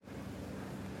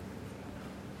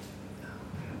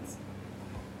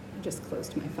I just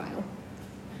closed my file.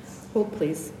 Hold,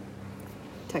 please.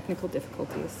 Technical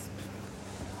difficulties.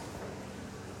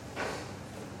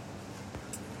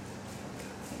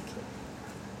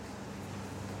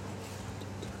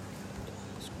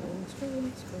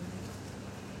 Scrolling.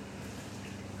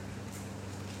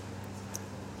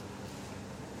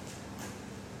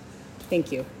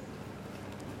 Thank you.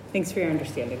 Thanks for your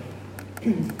understanding.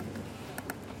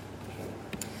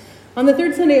 On the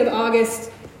third Sunday of August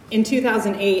in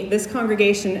 2008, this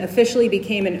congregation officially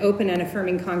became an open and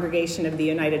affirming congregation of the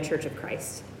United Church of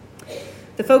Christ.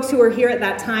 The folks who were here at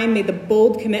that time made the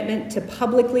bold commitment to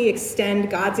publicly extend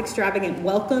God's extravagant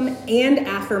welcome and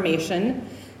affirmation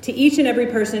to each and every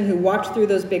person who walked through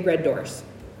those big red doors.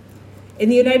 In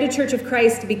the United Church of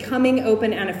Christ, becoming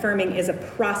open and affirming is a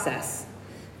process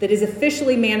that is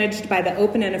officially managed by the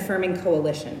Open and Affirming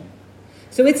Coalition.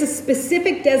 So it's a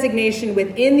specific designation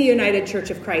within the United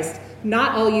Church of Christ.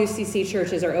 Not all UCC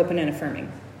churches are open and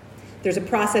affirming. There's a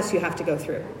process you have to go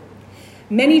through.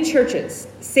 Many churches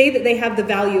say that they have the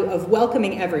value of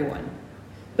welcoming everyone,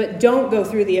 but don't go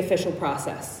through the official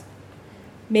process.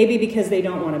 Maybe because they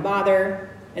don't want to bother,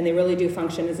 and they really do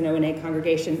function as an ONA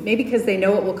congregation. Maybe because they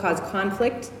know it will cause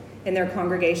conflict in their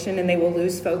congregation and they will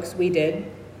lose folks. We did.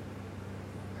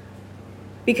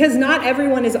 Because not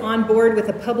everyone is on board with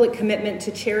a public commitment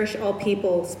to cherish all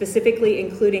people, specifically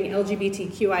including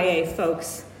LGBTQIA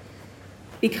folks,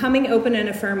 becoming open and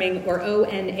affirming, or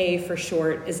ONA for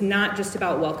short, is not just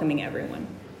about welcoming everyone.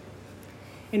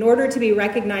 In order to be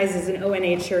recognized as an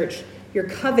ONA church, your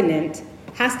covenant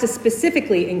has to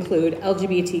specifically include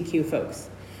LGBTQ folks.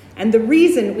 And the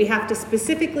reason we have to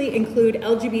specifically include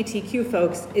LGBTQ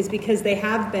folks is because they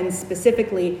have been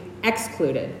specifically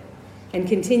excluded and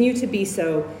continue to be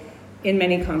so in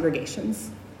many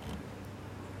congregations.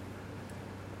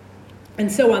 And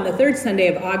so on the third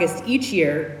Sunday of August each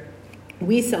year,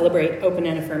 we celebrate Open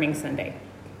and Affirming Sunday.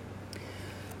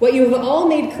 What you have all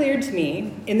made clear to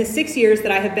me in the 6 years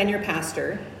that I have been your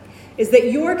pastor is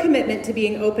that your commitment to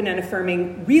being open and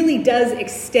affirming really does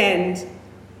extend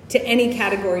to any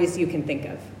categories you can think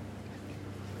of.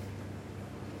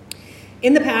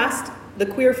 In the past, the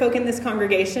queer folk in this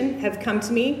congregation have come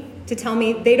to me to tell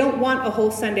me they don't want a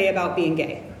whole Sunday about being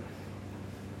gay.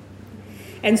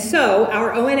 And so,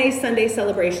 our ONA Sunday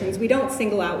celebrations, we don't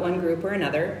single out one group or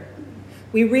another.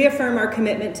 We reaffirm our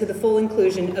commitment to the full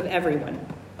inclusion of everyone,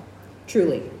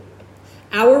 truly.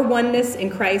 Our oneness in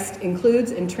Christ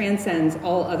includes and transcends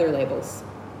all other labels.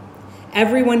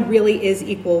 Everyone really is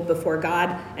equal before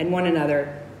God and one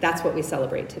another. That's what we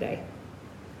celebrate today.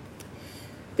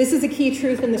 This is a key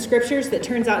truth in the scriptures that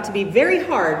turns out to be very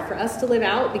hard for us to live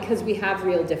out because we have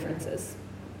real differences.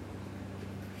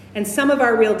 And some of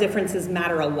our real differences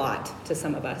matter a lot to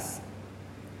some of us.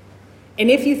 And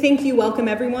if you think you welcome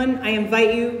everyone, I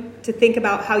invite you to think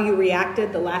about how you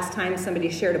reacted the last time somebody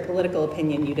shared a political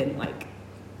opinion you didn't like.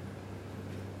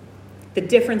 The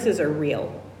differences are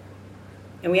real,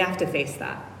 and we have to face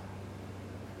that.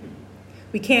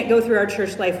 We can't go through our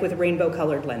church life with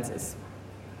rainbow-colored lenses.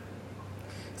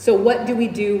 So what do we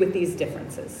do with these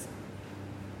differences?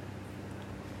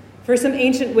 For some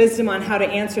ancient wisdom on how to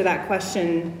answer that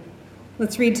question,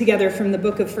 let's read together from the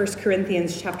book of 1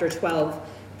 Corinthians chapter 12.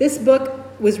 This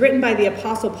book was written by the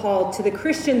Apostle Paul to the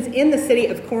Christians in the city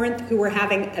of Corinth who were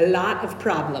having a lot of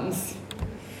problems,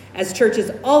 as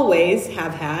churches always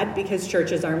have had because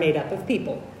churches are made up of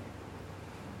people.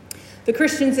 The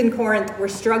Christians in Corinth were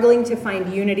struggling to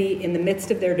find unity in the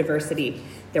midst of their diversity.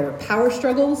 There were power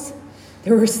struggles.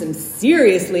 There were some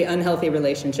seriously unhealthy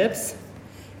relationships,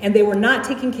 and they were not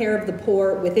taking care of the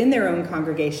poor within their own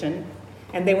congregation,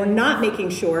 and they were not making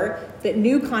sure that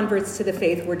new converts to the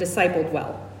faith were discipled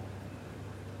well.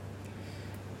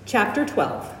 Chapter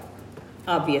 12,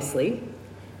 obviously,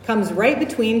 comes right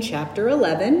between chapter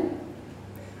 11,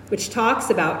 which talks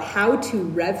about how to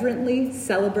reverently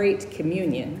celebrate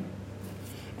communion,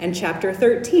 and chapter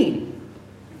 13,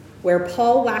 where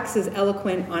Paul waxes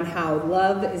eloquent on how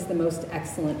love is the most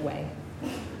excellent way.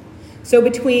 So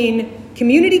between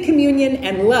community, communion,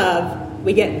 and love,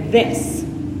 we get this.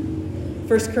 1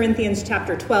 Corinthians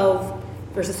chapter 12,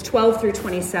 verses 12 through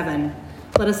 27.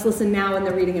 Let us listen now in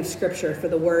the reading of Scripture for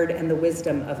the word and the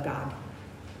wisdom of God.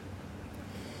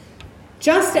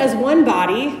 Just as one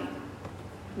body,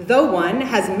 though one,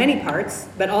 has many parts,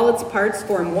 but all its parts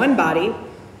form one body,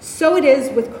 so it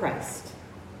is with Christ.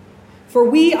 For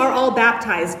we are all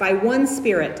baptized by one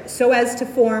Spirit, so as to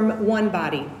form one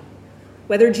body.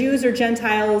 Whether Jews or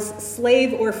Gentiles,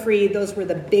 slave or free, those were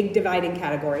the big dividing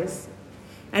categories.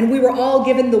 And we were all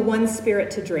given the one Spirit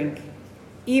to drink.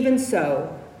 Even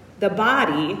so, the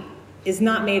body is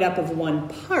not made up of one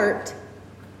part,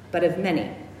 but of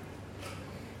many.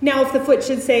 Now, if the foot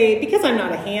should say, because I'm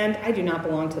not a hand, I do not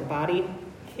belong to the body,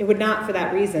 it would not, for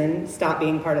that reason, stop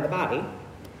being part of the body.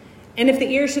 And if the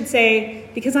ear should say,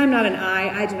 because I'm not an eye,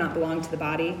 I do not belong to the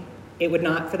body, it would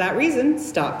not, for that reason,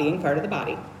 stop being part of the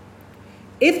body.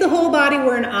 If the whole body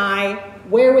were an eye,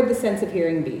 where would the sense of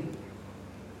hearing be?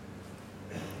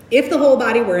 If the whole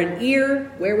body were an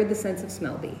ear, where would the sense of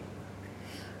smell be?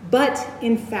 But,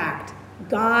 in fact,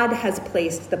 God has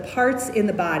placed the parts in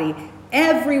the body,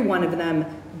 every one of them,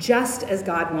 just as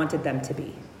God wanted them to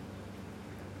be.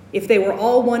 If they were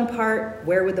all one part,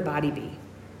 where would the body be?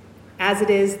 As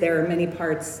it is, there are many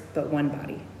parts, but one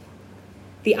body.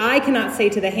 The eye cannot say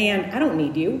to the hand, I don't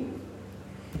need you.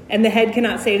 And the head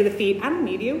cannot say to the feet, I don't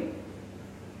need you.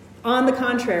 On the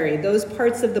contrary, those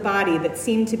parts of the body that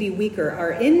seem to be weaker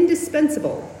are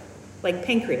indispensable, like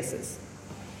pancreases.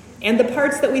 And the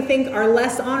parts that we think are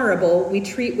less honorable, we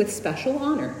treat with special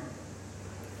honor.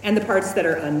 And the parts that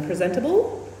are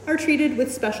unpresentable are treated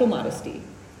with special modesty,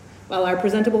 while our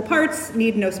presentable parts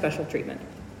need no special treatment.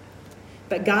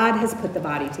 But God has put the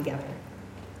body together,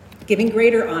 giving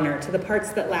greater honor to the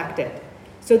parts that lacked it,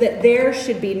 so that there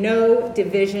should be no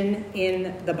division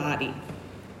in the body,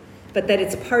 but that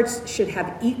its parts should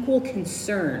have equal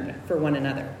concern for one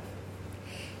another.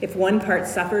 If one part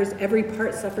suffers, every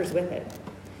part suffers with it.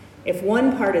 If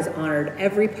one part is honored,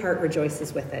 every part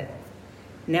rejoices with it.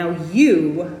 Now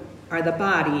you are the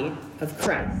body of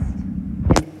Christ,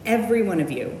 and every one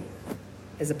of you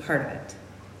is a part of it.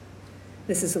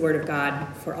 This is the word of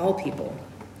God for all people.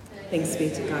 Thanks be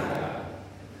to God.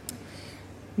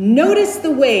 Notice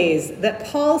the ways that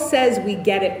Paul says we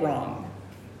get it wrong,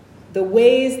 the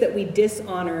ways that we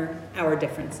dishonor our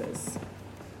differences.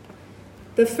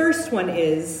 The first one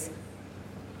is,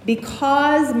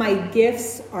 because my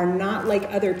gifts are not like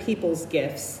other people's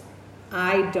gifts,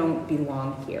 I don't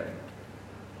belong here.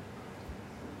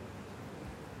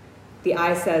 The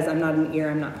eye says, I'm not an ear,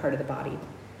 I'm not part of the body.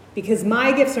 Because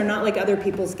my gifts are not like other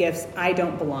people's gifts, I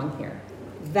don't belong here.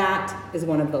 That is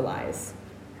one of the lies.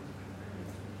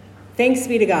 Thanks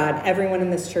be to God, everyone in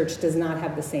this church does not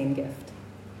have the same gift.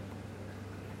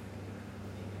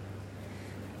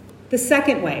 The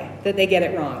second way that they get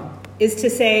it wrong is to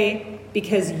say,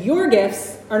 because your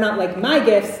gifts are not like my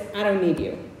gifts, I don't need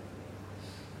you.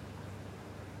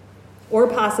 Or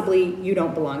possibly, you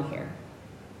don't belong here.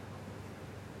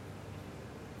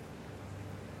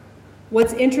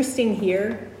 What's interesting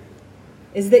here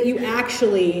is that you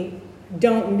actually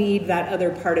don't need that other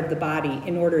part of the body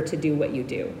in order to do what you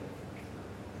do.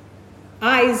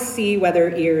 Eyes see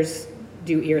whether ears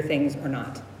do ear things or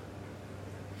not.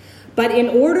 But in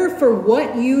order for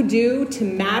what you do to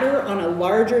matter on a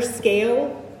larger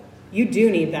scale, you do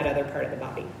need that other part of the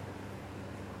body.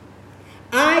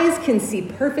 Eyes can see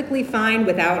perfectly fine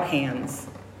without hands.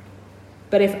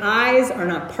 But if eyes are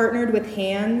not partnered with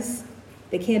hands,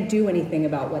 they can't do anything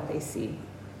about what they see,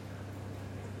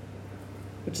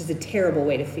 which is a terrible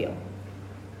way to feel.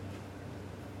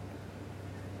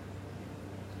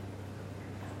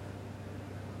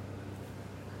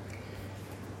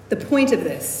 The point of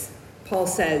this, Paul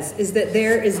says, is that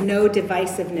there is no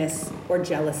divisiveness or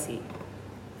jealousy,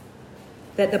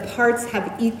 that the parts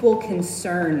have equal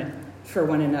concern for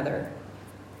one another.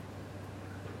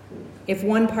 If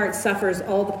one part suffers,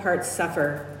 all the parts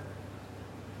suffer.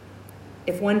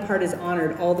 If one part is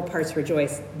honored, all the parts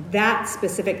rejoice. That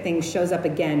specific thing shows up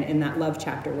again in that love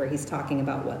chapter where he's talking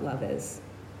about what love is.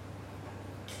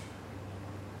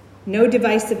 No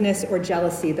divisiveness or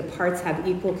jealousy. The parts have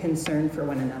equal concern for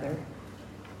one another.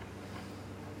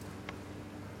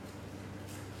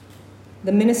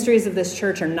 The ministries of this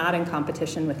church are not in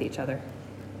competition with each other.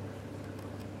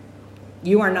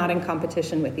 You are not in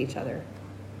competition with each other.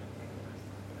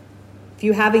 If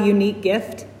you have a unique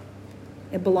gift,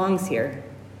 it belongs here.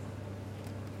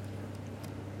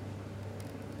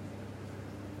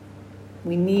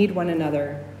 We need one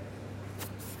another.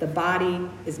 The body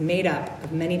is made up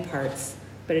of many parts,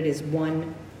 but it is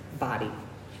one body.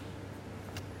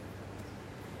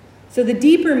 So the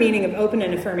deeper meaning of Open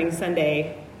and Affirming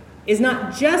Sunday is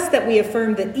not just that we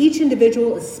affirm that each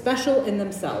individual is special in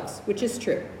themselves, which is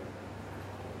true.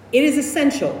 It is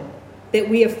essential that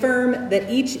we affirm that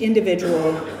each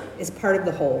individual is part of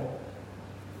the whole.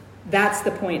 That's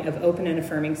the point of Open and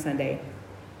Affirming Sunday.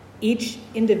 Each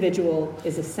individual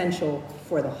is essential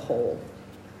for the whole.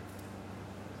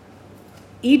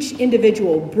 Each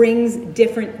individual brings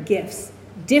different gifts,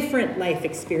 different life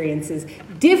experiences,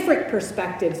 different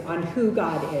perspectives on who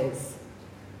God is.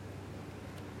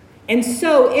 And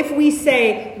so if we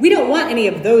say, we don't want any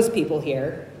of those people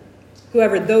here,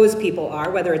 whoever those people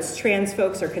are, whether it's trans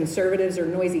folks or conservatives or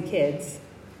noisy kids,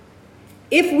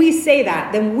 If we say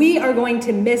that, then we are going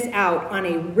to miss out on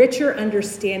a richer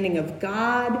understanding of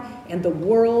God and the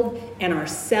world and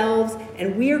ourselves,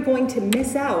 and we are going to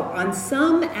miss out on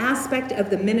some aspect of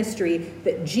the ministry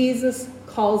that Jesus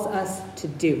calls us to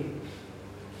do.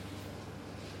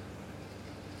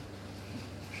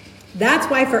 That's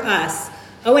why for us,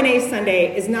 ONA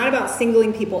Sunday is not about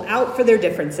singling people out for their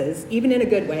differences, even in a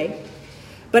good way,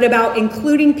 but about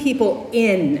including people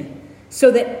in, so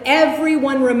that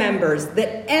everyone remembers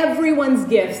that everyone's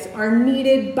gifts are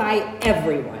needed by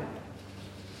everyone.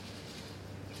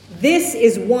 This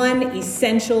is one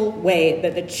essential way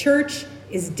that the church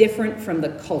is different from the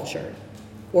culture,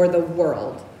 or the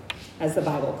world, as the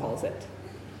Bible calls it.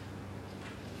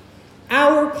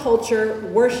 Our culture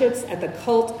worships at the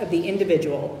cult of the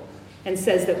individual and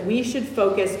says that we should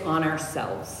focus on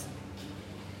ourselves.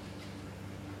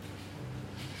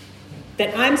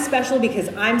 That I'm special because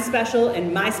I'm special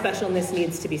and my specialness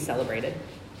needs to be celebrated.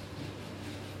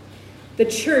 The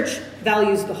church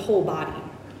values the whole body,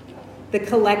 the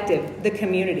collective, the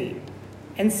community,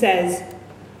 and says,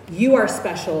 you are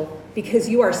special because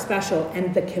you are special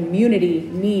and the community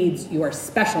needs your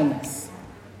specialness,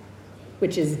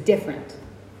 which is different.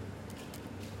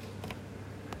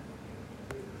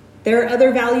 There are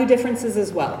other value differences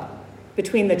as well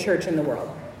between the church and the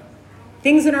world.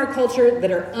 Things in our culture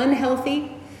that are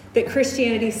unhealthy, that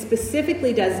Christianity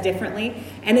specifically does differently,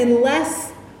 and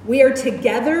unless we are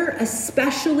together,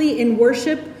 especially in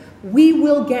worship, we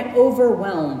will get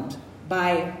overwhelmed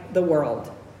by the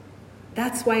world.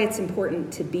 That's why it's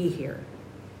important to be here.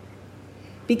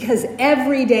 Because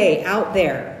every day out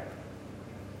there,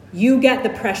 you get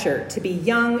the pressure to be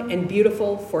young and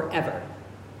beautiful forever.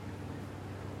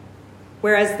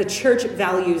 Whereas the church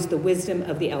values the wisdom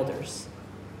of the elders.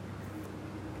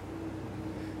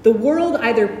 The world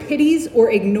either pities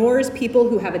or ignores people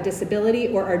who have a disability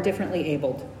or are differently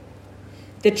abled.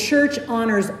 The church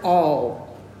honors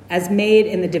all as made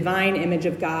in the divine image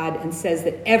of God and says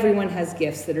that everyone has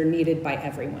gifts that are needed by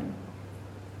everyone.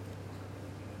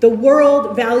 The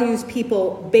world values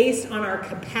people based on our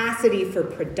capacity for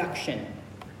production.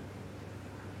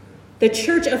 The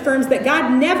church affirms that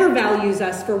God never values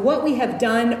us for what we have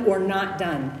done or not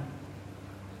done.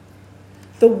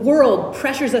 The world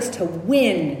pressures us to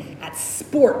win at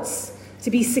sports,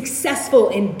 to be successful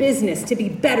in business, to be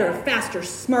better, faster,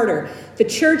 smarter. The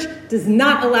church does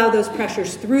not allow those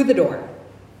pressures through the door.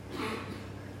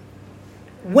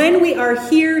 When we are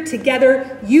here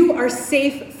together, you are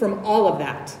safe from all of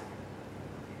that.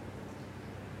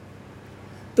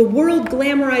 The world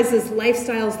glamorizes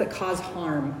lifestyles that cause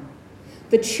harm.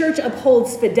 The church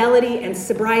upholds fidelity and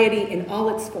sobriety in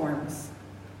all its forms.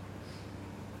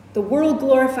 The world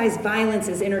glorifies violence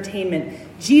as entertainment.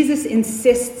 Jesus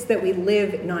insists that we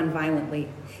live nonviolently.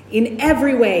 In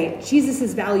every way,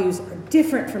 Jesus' values are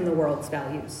different from the world's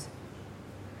values.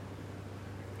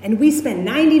 And we spend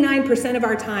 99% of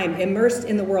our time immersed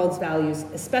in the world's values,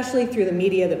 especially through the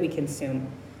media that we consume.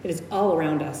 It is all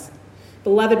around us.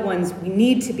 Beloved ones, we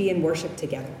need to be in worship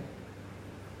together.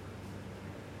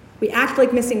 We act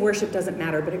like missing worship doesn't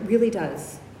matter, but it really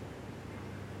does.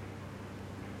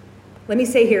 Let me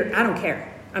say here, I don't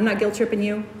care. I'm not guilt tripping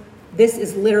you. This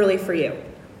is literally for you.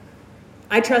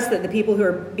 I trust that the people who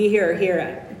are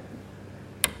here.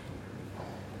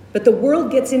 But the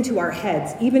world gets into our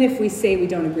heads, even if we say we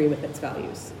don't agree with its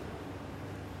values.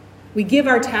 We give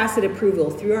our tacit approval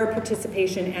through our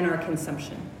participation and our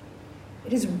consumption.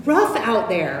 It is rough out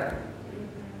there.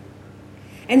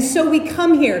 And so we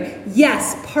come here,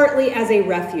 yes, partly as a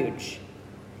refuge,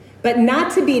 but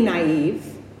not to be naive,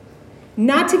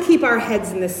 not to keep our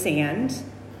heads in the sand,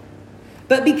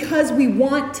 but because we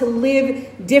want to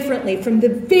live differently from the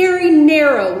very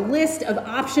narrow list of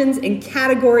options and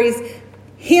categories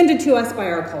handed to us by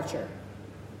our culture.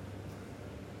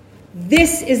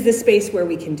 This is the space where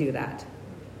we can do that.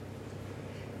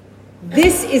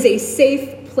 This is a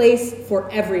safe place for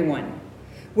everyone,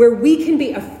 where we can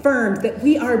be affirmed that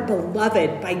we are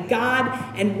beloved by God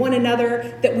and one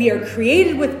another, that we are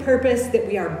created with purpose, that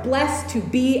we are blessed to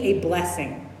be a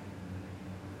blessing.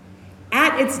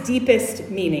 At its deepest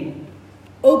meaning,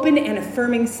 Open and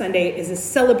Affirming Sunday is a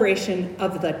celebration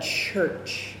of the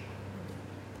church.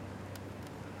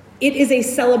 It is a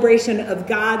celebration of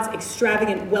God's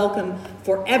extravagant welcome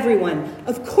for everyone,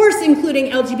 of course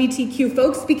including LGBTQ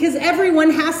folks, because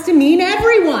everyone has to mean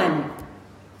everyone.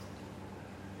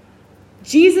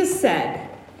 Jesus said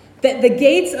that the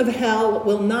gates of hell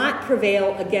will not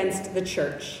prevail against the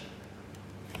church.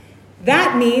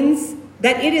 That means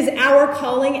that it is our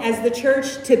calling as the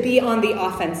church to be on the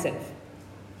offensive.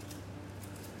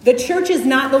 The church is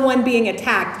not the one being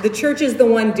attacked. The church is the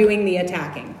one doing the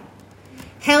attacking.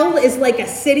 Hell is like a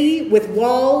city with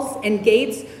walls and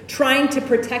gates trying to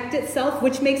protect itself,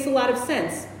 which makes a lot of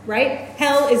sense, right?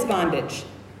 Hell is bondage.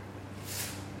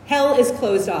 Hell is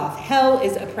closed off. Hell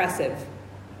is oppressive.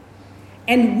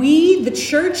 And we, the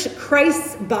church,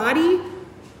 Christ's body,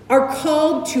 are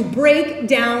called to break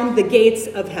down the gates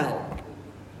of hell.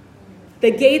 The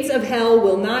gates of hell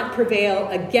will not prevail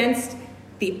against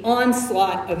the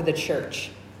onslaught of the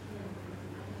church.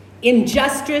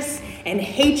 Injustice and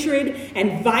hatred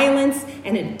and violence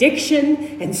and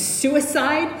addiction and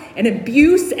suicide and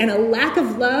abuse and a lack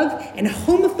of love and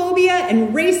homophobia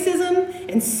and racism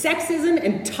and sexism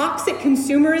and toxic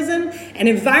consumerism and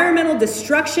environmental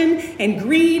destruction and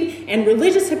greed and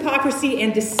religious hypocrisy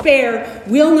and despair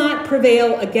will not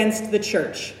prevail against the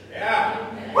church.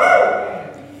 Yeah.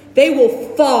 They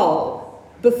will fall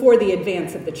before the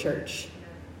advance of the church.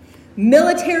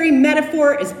 Military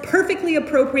metaphor is perfectly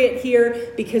appropriate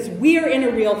here because we are in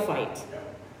a real fight.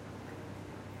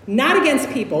 Not against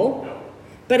people,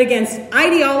 but against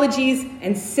ideologies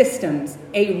and systems.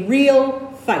 A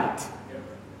real fight.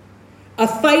 A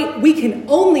fight we can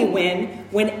only win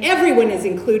when everyone is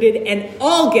included and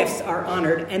all gifts are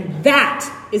honored. And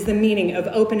that is the meaning of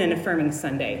Open and Affirming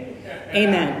Sunday.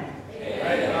 Amen.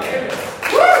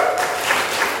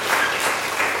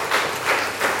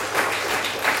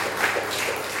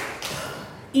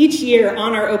 Each year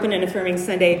on our Open and Affirming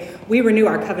Sunday, we renew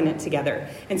our covenant together.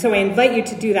 And so I invite you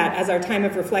to do that as our time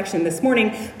of reflection this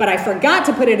morning, but I forgot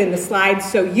to put it in the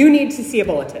slides, so you need to see a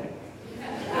bulletin.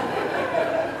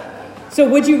 So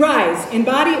would you rise in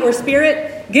body or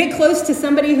spirit? Get close to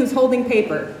somebody who's holding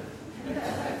paper.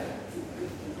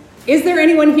 Is there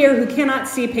anyone here who cannot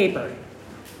see paper?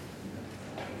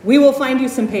 We will find you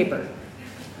some paper.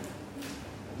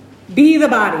 Be the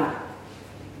body.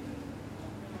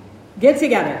 Get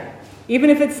together, even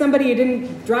if it's somebody you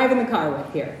didn't drive in the car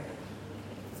with here.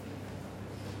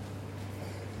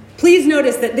 Please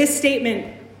notice that this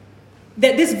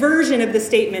version of the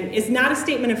statement is not a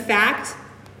statement of fact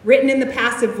written in the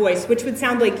passive voice, which would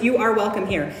sound like you are welcome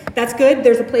here. That's good.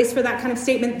 There's a place for that kind of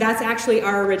statement. That's actually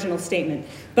our original statement.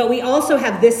 But we also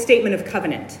have this statement of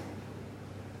covenant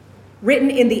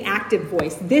written in the active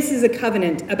voice. This is a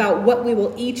covenant about what we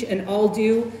will each and all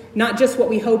do, not just what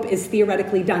we hope is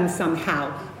theoretically done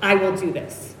somehow. I will do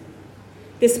this.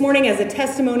 This morning, as a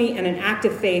testimony and an act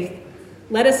of faith,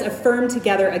 let us affirm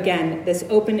together again this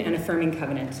open and affirming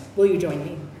covenant. Will you join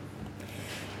me?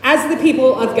 As the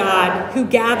people of God who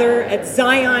gather at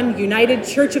Zion United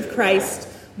Church of Christ,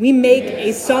 we make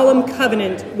a solemn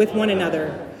covenant with one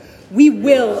another. We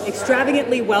will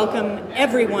extravagantly welcome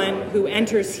everyone who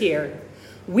enters here.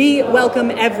 We welcome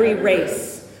every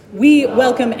race. We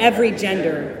welcome every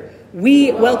gender.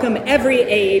 We welcome every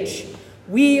age.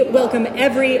 We welcome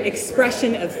every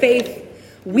expression of faith.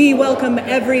 We welcome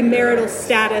every marital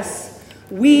status.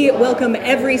 We welcome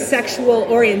every sexual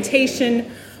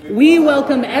orientation. We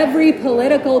welcome every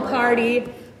political party.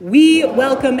 We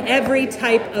welcome every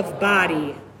type of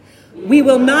body. We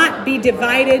will not be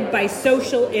divided by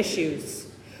social issues.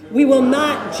 We will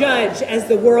not judge as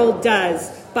the world does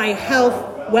by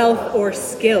health, wealth, or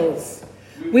skills.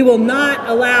 We will not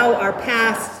allow our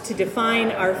past to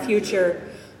define our future.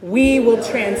 We will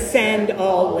transcend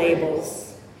all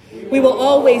labels. We will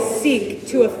always seek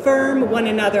to affirm one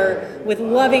another with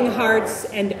loving hearts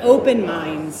and open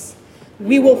minds.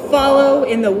 We will follow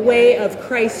in the way of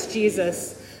Christ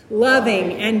Jesus,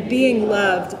 loving and being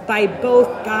loved by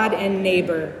both God and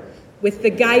neighbor. With the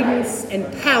guidance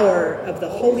and power of the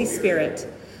Holy Spirit,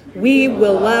 we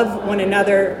will love one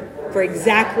another for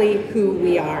exactly who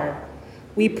we are.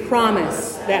 We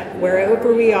promise that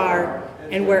wherever we are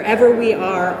and wherever we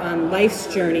are on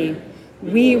life's journey,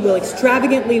 we will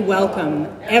extravagantly welcome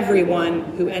everyone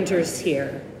who enters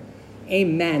here.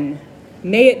 Amen.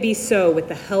 May it be so with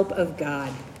the help of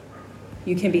God.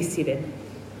 You can be seated.